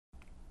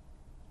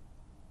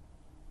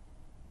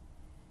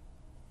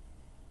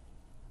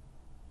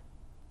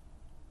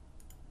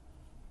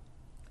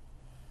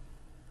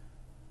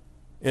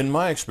In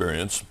my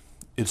experience,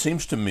 it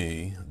seems to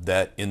me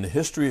that in the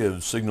history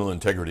of signal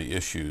integrity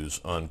issues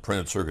on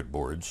printed circuit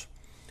boards,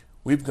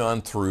 we've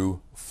gone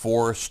through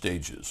 4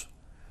 stages.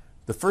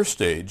 The first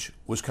stage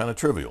was kind of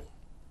trivial.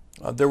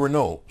 There were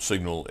no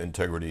signal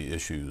integrity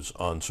issues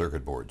on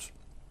circuit boards.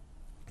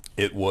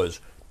 It was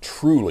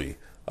truly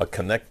a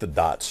connect the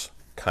dots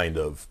kind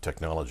of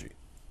technology.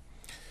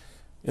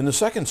 In the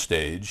second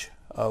stage,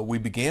 we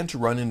began to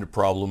run into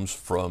problems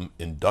from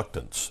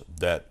inductance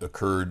that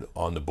occurred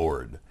on the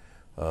board,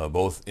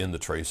 both in the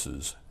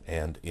traces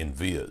and in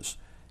vias.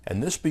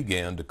 And this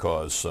began to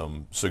cause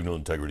some signal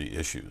integrity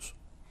issues.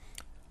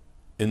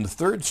 In the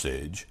third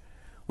stage,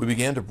 we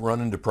began to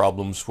run into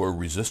problems where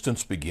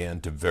resistance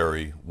began to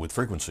vary with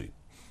frequency.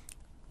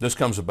 This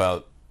comes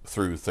about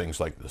through things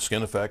like the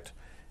skin effect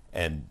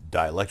and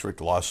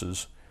dielectric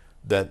losses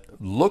that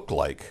look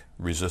like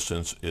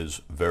resistance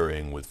is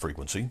varying with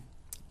frequency.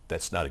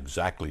 That's not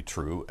exactly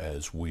true,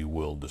 as we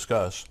will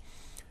discuss,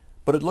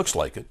 but it looks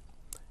like it.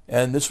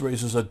 And this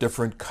raises a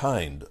different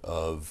kind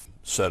of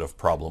set of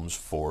problems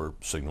for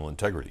signal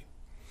integrity.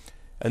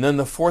 And then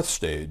the fourth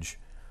stage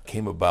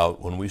came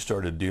about when we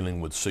started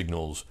dealing with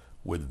signals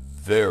with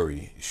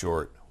very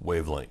short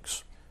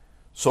wavelengths.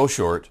 So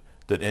short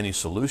that any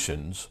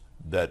solutions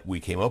that we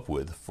came up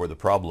with for the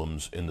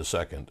problems in the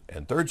second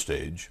and third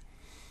stage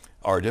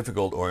are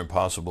difficult or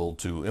impossible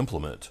to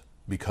implement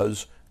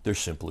because there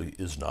simply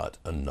is not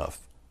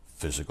enough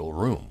physical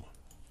room.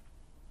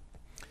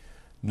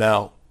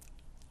 Now,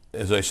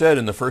 as I said,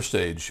 in the first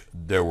stage,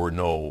 there were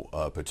no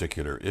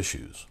particular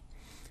issues.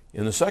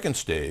 In the second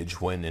stage,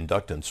 when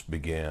inductance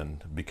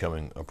began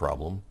becoming a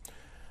problem,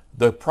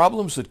 the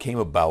problems that came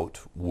about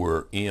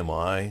were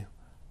EMI,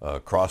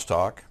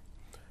 crosstalk,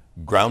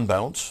 ground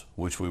bounce,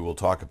 which we will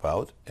talk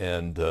about,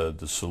 and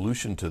the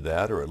solution to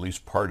that, or at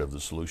least part of the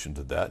solution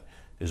to that,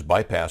 is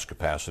bypass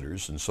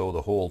capacitors. And so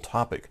the whole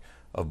topic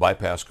of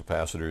bypass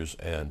capacitors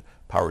and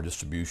power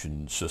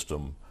distribution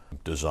system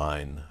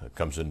design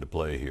comes into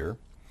play here.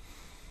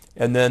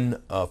 And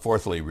then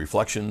fourthly,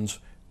 reflections,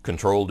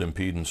 controlled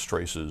impedance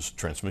traces,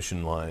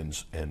 transmission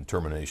lines, and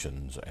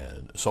terminations,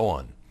 and so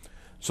on.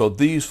 So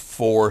these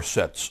 4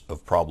 sets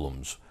of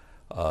problems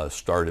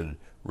started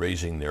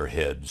raising their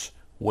heads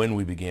when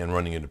we began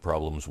running into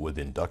problems with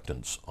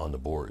inductance on the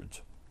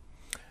boards.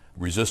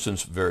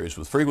 Resistance varies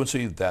with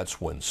frequency.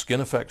 That's when skin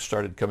effects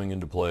started coming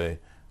into play,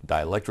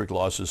 dielectric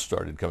losses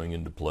started coming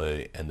into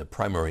play, and the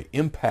primary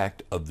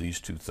impact of these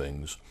 2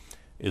 things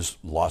is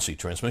lossy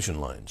transmission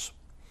lines.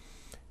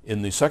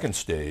 In the second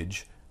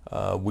stage,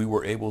 we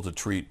were able to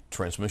treat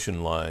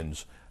transmission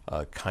lines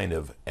kind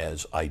of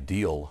as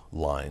ideal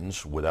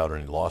lines without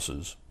any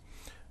losses.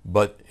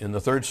 But in the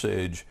third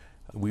stage,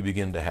 we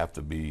begin to have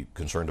to be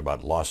concerned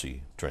about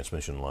lossy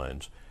transmission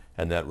lines,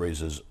 and that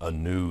raises a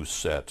new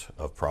set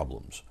of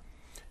problems.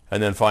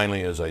 And then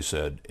finally, as I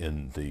said,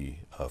 in the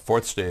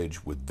fourth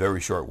stage with very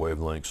short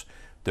wavelengths,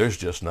 there's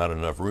just not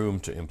enough room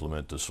to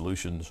implement the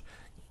solutions.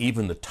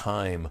 Even the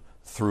time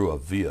through a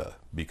via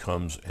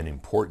becomes an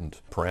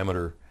important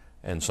parameter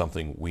and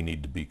something we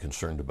need to be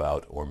concerned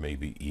about, or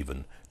maybe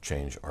even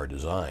change our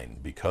design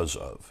because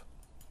of.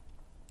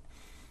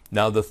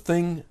 Now, the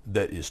thing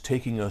that is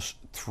taking us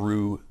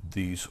through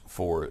these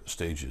 4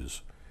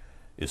 stages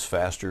is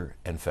faster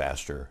and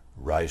faster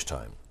rise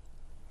time.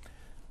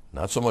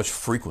 Not so much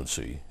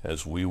frequency,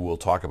 as we will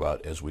talk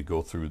about as we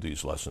go through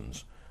these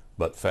lessons,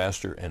 but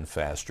faster and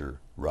faster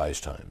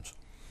rise times.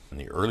 In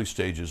the early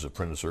stages of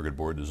printed circuit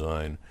board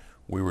design,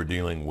 we were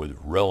dealing with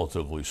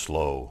relatively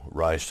slow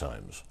rise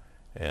times,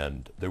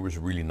 and there was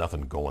really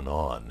nothing going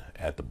on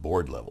at the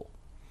board level.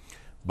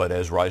 But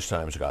as rise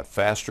times got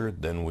faster,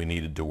 then we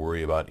needed to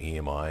worry about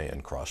EMI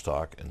and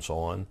crosstalk and so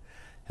on.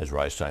 As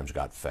rise times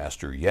got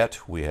faster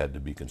yet, we had to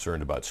be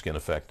concerned about skin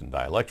effect and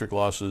dielectric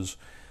losses.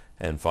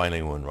 And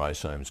finally, when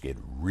rise times get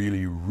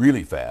really,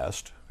 really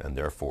fast, and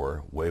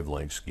therefore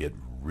wavelengths get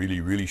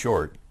really, really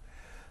short,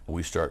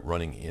 we start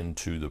running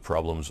into the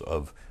problems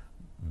of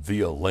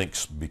via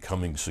lengths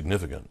becoming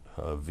significant,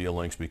 via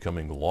lengths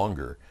becoming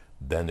longer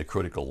than the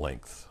critical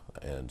length,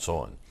 and so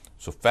on.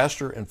 So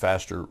faster and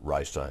faster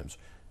rise times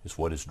is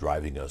what is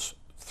driving us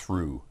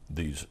through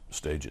these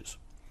stages.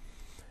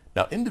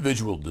 Now,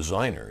 individual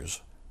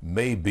designers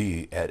may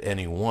be at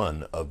any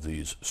one of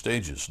these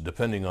stages,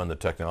 depending on the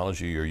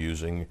technology you're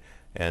using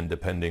and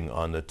depending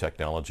on the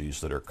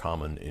technologies that are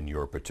common in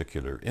your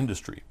particular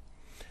industry.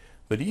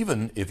 But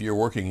even if you're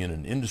working in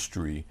an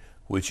industry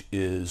which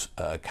is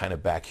kind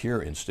of back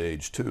here in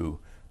stage 2,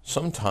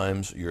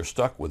 sometimes you're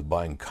stuck with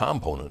buying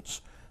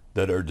components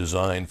that are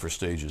designed for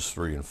stages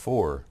 3 and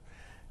 4,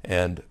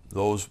 and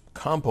those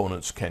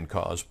components can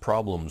cause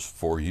problems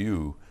for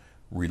you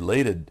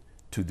related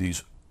to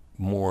these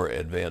more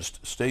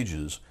advanced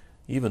stages,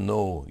 even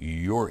though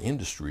your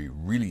industry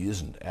really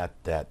isn't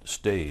at that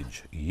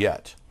stage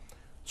yet.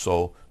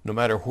 So no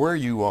matter where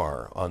you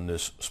are on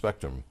this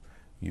spectrum,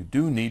 you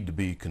do need to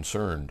be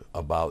concerned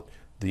about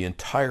the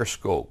entire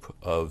scope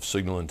of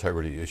signal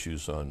integrity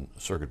issues on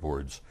circuit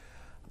boards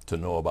to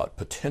know about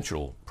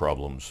potential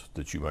problems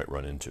that you might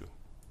run into.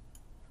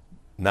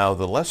 Now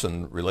the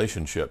lesson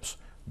relationships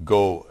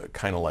go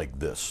kind of like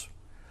this.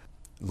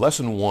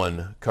 Lesson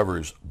 1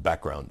 covers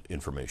background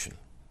information.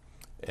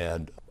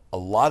 And a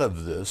lot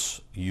of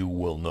this you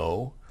will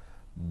know,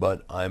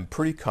 but I'm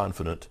pretty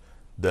confident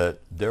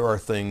that there are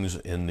things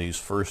in these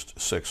first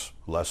 6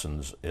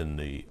 lessons in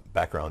the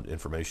background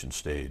information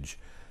stage.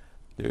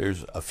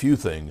 There's a few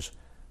things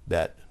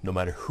that no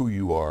matter who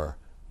you are,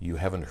 you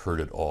haven't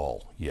heard it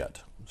all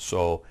yet.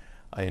 So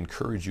I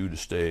encourage you to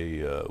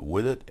stay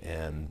with it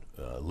and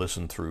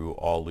listen through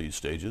all these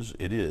stages.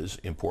 It is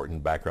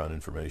important background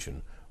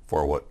information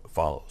for what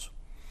follows.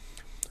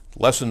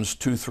 Lessons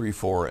 2, 3,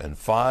 4, and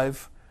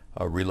 5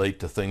 relate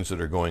to things that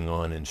are going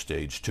on in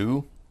stage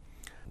 2.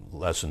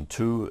 Lesson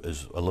 2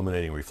 is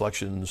eliminating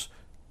reflections.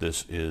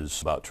 This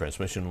is about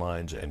transmission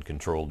lines and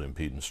controlled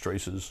impedance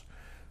traces.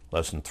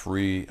 Lesson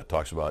 3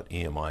 talks about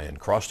EMI and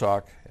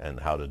crosstalk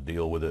and how to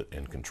deal with it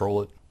and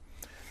control it.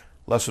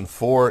 Lesson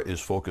 4 is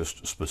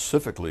focused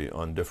specifically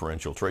on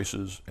differential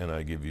traces, and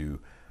I give you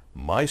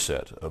my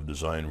set of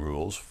design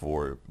rules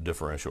for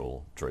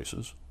differential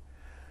traces.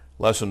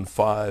 Lesson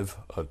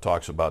 5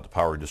 talks about the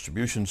power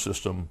distribution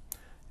system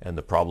and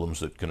the problems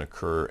that can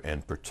occur,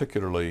 and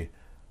particularly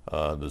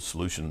the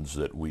solutions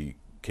that we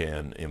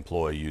can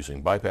employ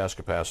using bypass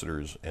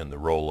capacitors and the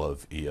role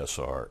of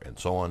ESR and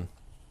so on.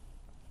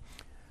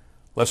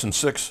 Lesson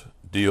 6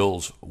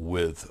 deals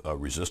with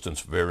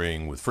resistance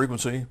varying with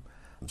frequency,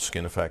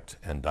 skin effect,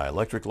 and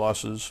dielectric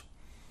losses.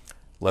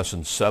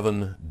 Lesson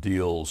 7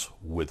 deals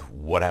with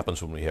what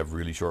happens when we have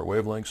really short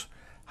wavelengths.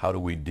 How do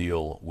we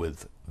deal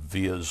with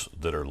vias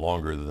that are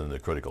longer than the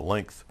critical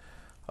length,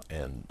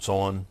 and so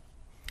on.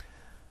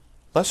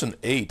 Lesson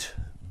 8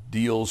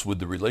 deals with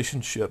the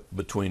relationship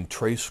between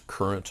trace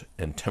current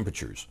and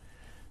temperatures.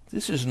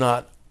 This is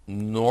not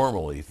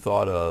normally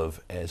thought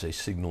of as a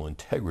signal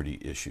integrity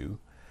issue,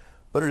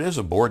 but it is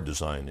a board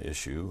design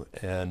issue,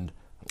 and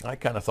I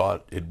kind of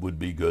thought it would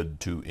be good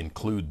to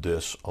include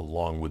this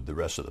along with the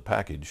rest of the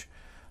package,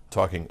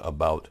 talking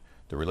about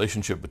the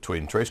relationship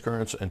between trace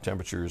currents and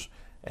temperatures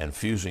and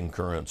fusing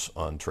currents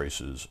on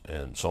traces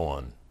and so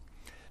on.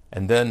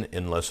 And then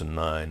in Lesson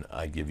 9,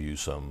 I give you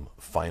some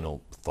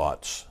final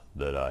thoughts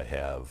that I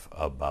have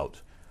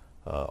about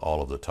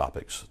all of the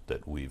topics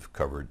that we've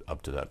covered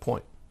up to that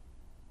point.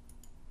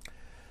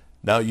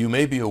 Now, you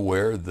may be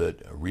aware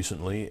that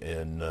recently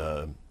in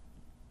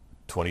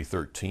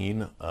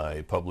 2013,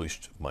 I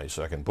published my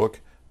second book,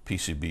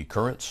 PCB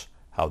Currents,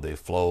 How They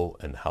Flow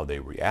and How They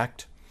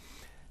React.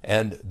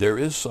 And there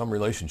is some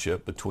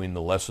relationship between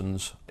the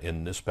lessons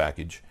in this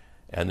package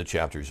and the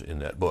chapters in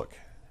that book.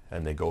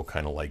 And they go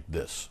kind of like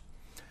this.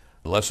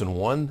 Lesson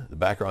 1, the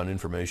background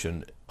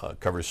information,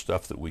 covers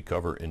stuff that we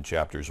cover in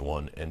chapters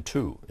 1 and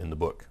 2 in the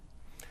book.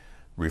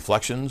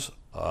 Reflections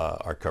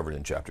are covered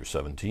in chapter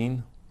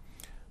 17.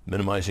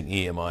 Minimizing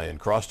EMI and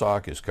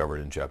crosstalk is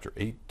covered in chapter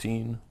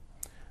 18.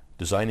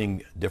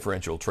 Designing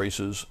differential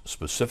traces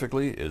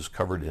specifically is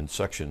covered in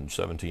section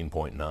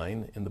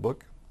 17.9 in the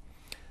book.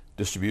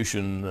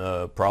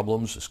 Distribution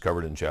problems is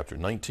covered in chapter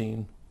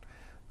 19.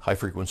 High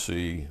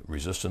frequency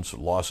resistance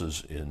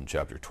losses in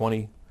chapter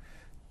 20.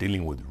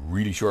 Dealing with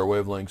really short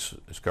wavelengths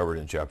is covered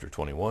in chapter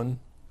 21.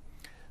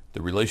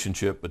 The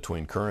relationship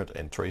between current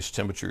and trace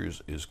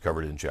temperatures is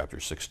covered in chapter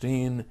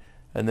 16.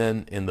 And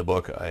then in the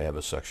book I have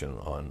a section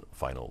on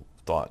final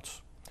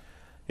thoughts.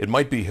 It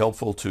might be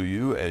helpful to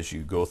you as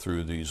you go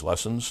through these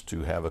lessons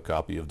to have a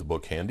copy of the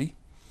book handy,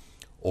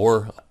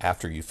 or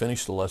after you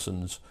finish the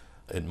lessons,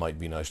 it might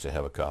be nice to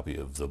have a copy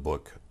of the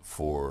book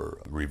for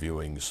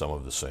reviewing some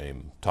of the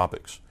same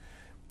topics.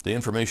 The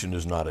information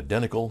is not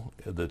identical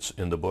that's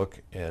in the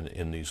book and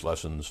in these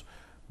lessons,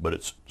 but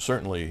it's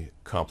certainly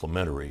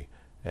complementary,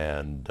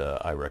 and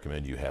I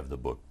recommend you have the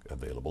book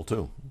available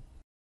too.